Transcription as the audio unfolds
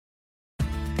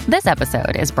This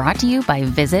episode is brought to you by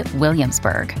Visit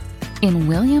Williamsburg. In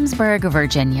Williamsburg,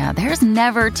 Virginia, there's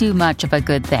never too much of a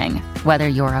good thing. Whether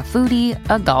you're a foodie,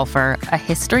 a golfer, a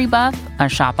history buff, a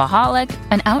shopaholic,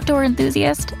 an outdoor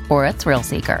enthusiast, or a thrill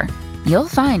seeker, you'll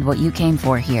find what you came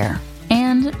for here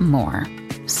and more.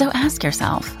 So ask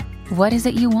yourself, what is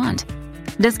it you want?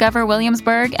 Discover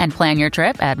Williamsburg and plan your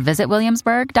trip at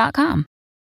visitwilliamsburg.com.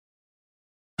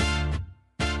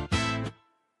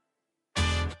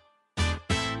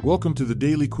 Welcome to the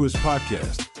Daily Quiz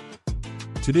Podcast.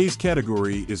 Today's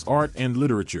category is art and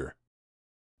literature.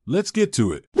 Let's get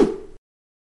to it.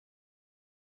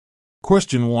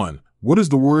 Question 1. What is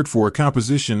the word for a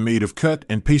composition made of cut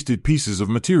and pasted pieces of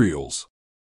materials?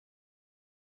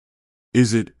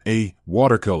 Is it A.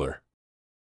 Watercolor,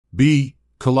 B.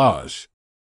 Collage,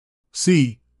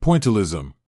 C.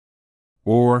 Pointillism,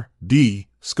 or D.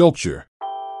 Sculpture?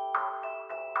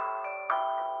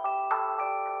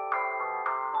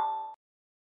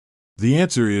 The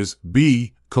answer is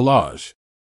B. Collage.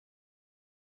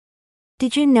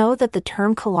 Did you know that the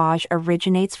term collage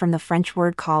originates from the French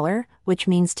word coller, which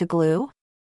means to glue?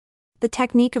 The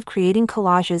technique of creating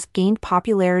collages gained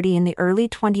popularity in the early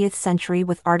 20th century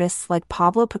with artists like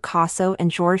Pablo Picasso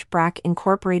and Georges Braque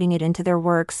incorporating it into their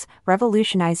works,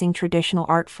 revolutionizing traditional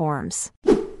art forms.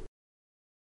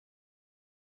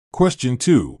 Question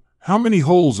 2. How many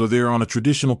holes are there on a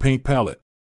traditional paint palette?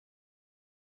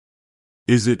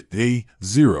 Is it A.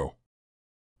 0,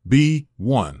 B.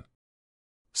 1,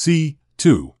 C.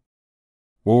 2,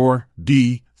 or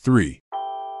D. 3?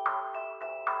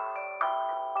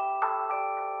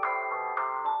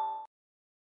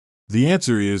 The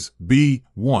answer is B.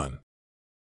 1.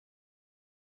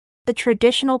 The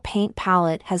traditional paint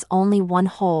palette has only one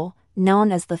hole,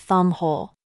 known as the thumb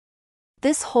hole.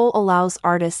 This hole allows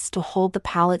artists to hold the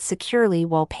palette securely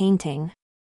while painting.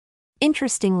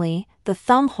 Interestingly, the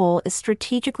thumb hole is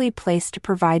strategically placed to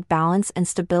provide balance and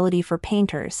stability for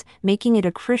painters, making it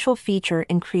a crucial feature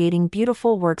in creating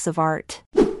beautiful works of art.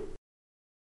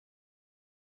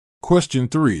 Question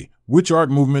 3. Which art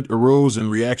movement arose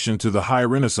in reaction to the High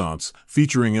Renaissance,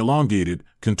 featuring elongated,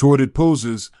 contorted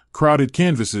poses, crowded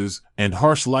canvases, and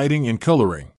harsh lighting and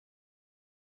coloring?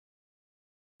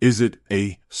 Is it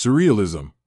A.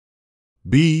 Surrealism,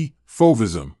 B.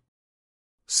 Fauvism,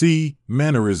 C.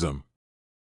 Mannerism,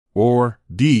 or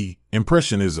D.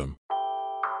 Impressionism?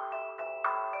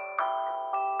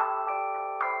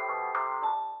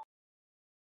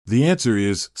 The answer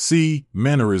is C.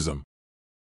 Mannerism.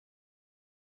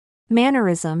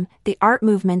 Mannerism, the art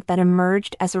movement that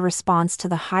emerged as a response to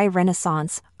the High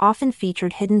Renaissance, often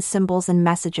featured hidden symbols and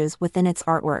messages within its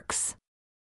artworks.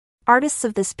 Artists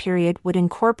of this period would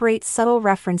incorporate subtle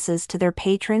references to their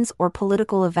patrons or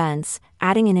political events,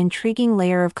 adding an intriguing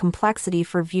layer of complexity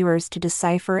for viewers to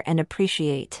decipher and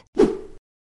appreciate.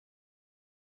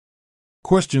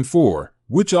 Question 4.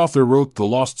 Which author wrote The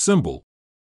Lost Symbol?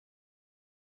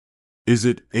 Is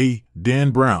it A. Dan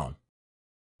Brown,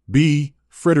 B.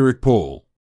 Frederik Pohl,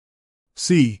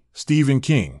 C. Stephen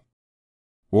King,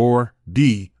 or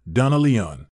D. Donna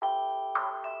Leon?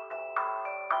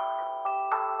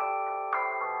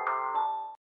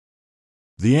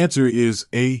 The answer is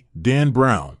A. Dan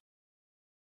Brown.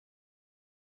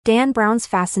 Dan Brown's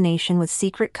fascination with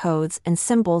secret codes and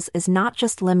symbols is not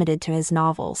just limited to his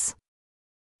novels.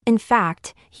 In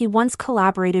fact, he once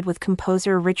collaborated with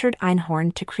composer Richard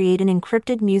Einhorn to create an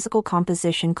encrypted musical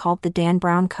composition called the Dan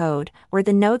Brown Code, where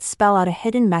the notes spell out a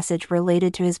hidden message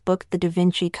related to his book The Da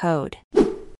Vinci Code.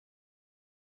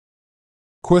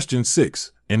 Question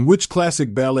 6. In which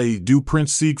classic ballet do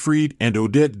Prince Siegfried and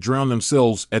Odette drown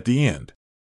themselves at the end?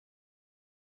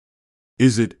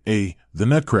 Is it A. The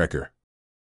Nutcracker,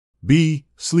 B.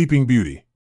 Sleeping Beauty,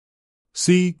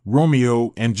 C.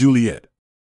 Romeo and Juliet,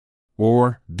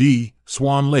 or D.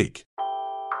 Swan Lake?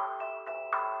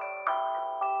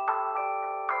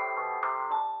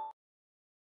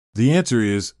 The answer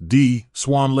is D.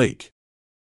 Swan Lake.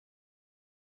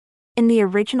 In the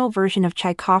original version of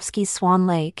Tchaikovsky's Swan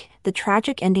Lake, the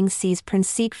tragic ending sees Prince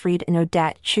Siegfried and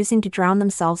Odette choosing to drown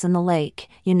themselves in the lake,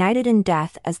 united in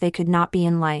death as they could not be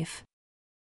in life.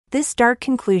 This dark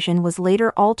conclusion was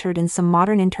later altered in some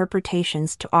modern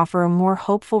interpretations to offer a more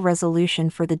hopeful resolution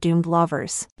for the doomed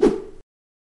lovers.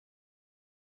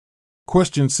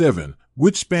 Question 7.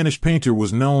 Which Spanish painter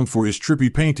was known for his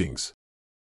trippy paintings?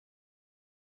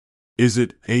 Is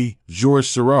it A. Georges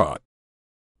Seurat,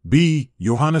 B.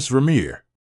 Johannes Vermeer,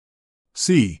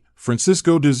 C.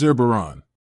 Francisco de Zurbarán,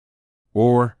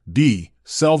 or D.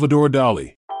 Salvador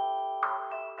Dali?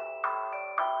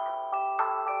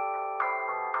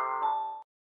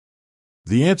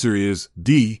 The answer is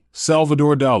D.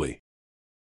 Salvador Dali.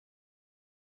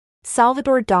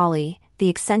 Salvador Dali, the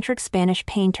eccentric Spanish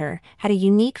painter, had a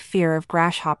unique fear of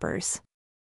grasshoppers.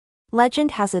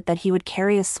 Legend has it that he would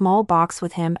carry a small box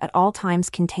with him at all times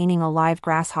containing a live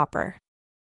grasshopper.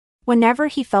 Whenever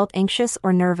he felt anxious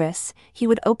or nervous, he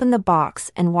would open the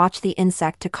box and watch the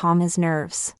insect to calm his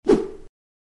nerves.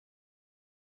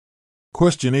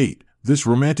 Question 8. This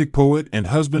romantic poet and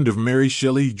husband of Mary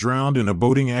Shelley drowned in a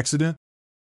boating accident?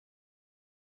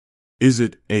 Is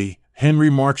it A. Henry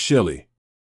Mark Shelley,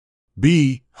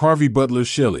 B. Harvey Butler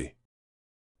Shelley,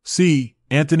 C.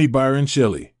 Anthony Byron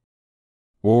Shelley,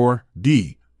 or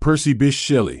D. Percy Bysshe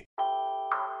Shelley?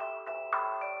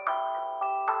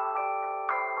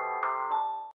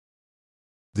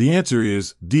 The answer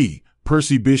is D.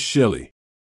 Percy Bysshe Shelley.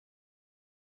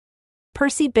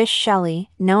 Percy Bysshe Shelley,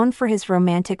 known for his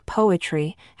romantic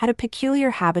poetry, had a peculiar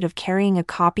habit of carrying a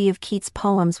copy of Keats'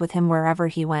 poems with him wherever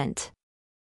he went.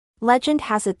 Legend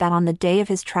has it that on the day of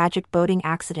his tragic boating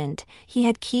accident, he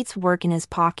had Keats' work in his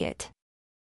pocket.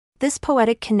 This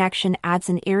poetic connection adds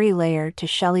an eerie layer to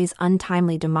Shelley's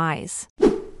untimely demise.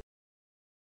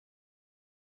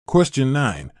 Question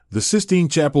 9. The Sistine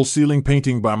Chapel ceiling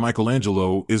painting by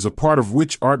Michelangelo is a part of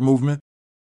which art movement?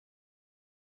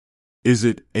 Is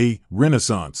it A.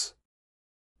 Renaissance,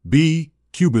 B.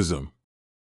 Cubism,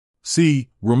 C.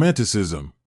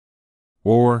 Romanticism,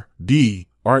 or D.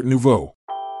 Art Nouveau?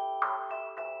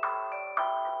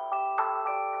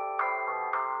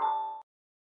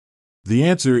 The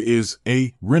answer is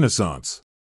A. Renaissance.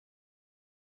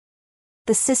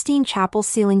 The Sistine Chapel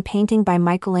ceiling painting by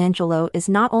Michelangelo is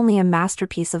not only a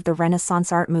masterpiece of the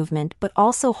Renaissance art movement but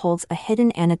also holds a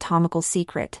hidden anatomical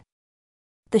secret.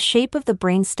 The shape of the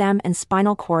brainstem and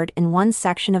spinal cord in one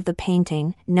section of the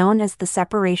painting, known as the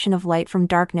separation of light from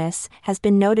darkness, has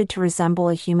been noted to resemble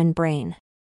a human brain.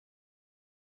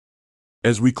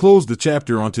 As we close the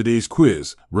chapter on today's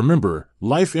quiz, remember,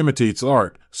 life imitates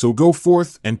art, so go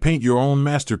forth and paint your own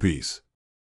masterpiece.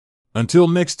 Until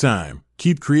next time,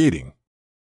 keep creating.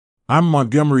 I'm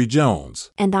Montgomery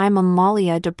Jones. And I'm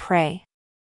Amalia Dupre.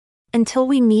 Until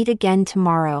we meet again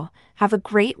tomorrow, have a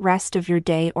great rest of your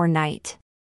day or night.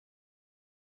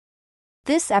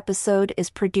 This episode is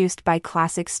produced by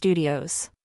Klassic Studios.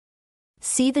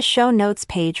 See the show notes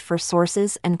page for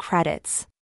sources and credits.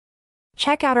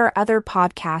 Check out our other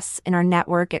podcasts in our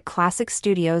network at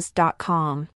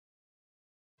klassicstudios.com.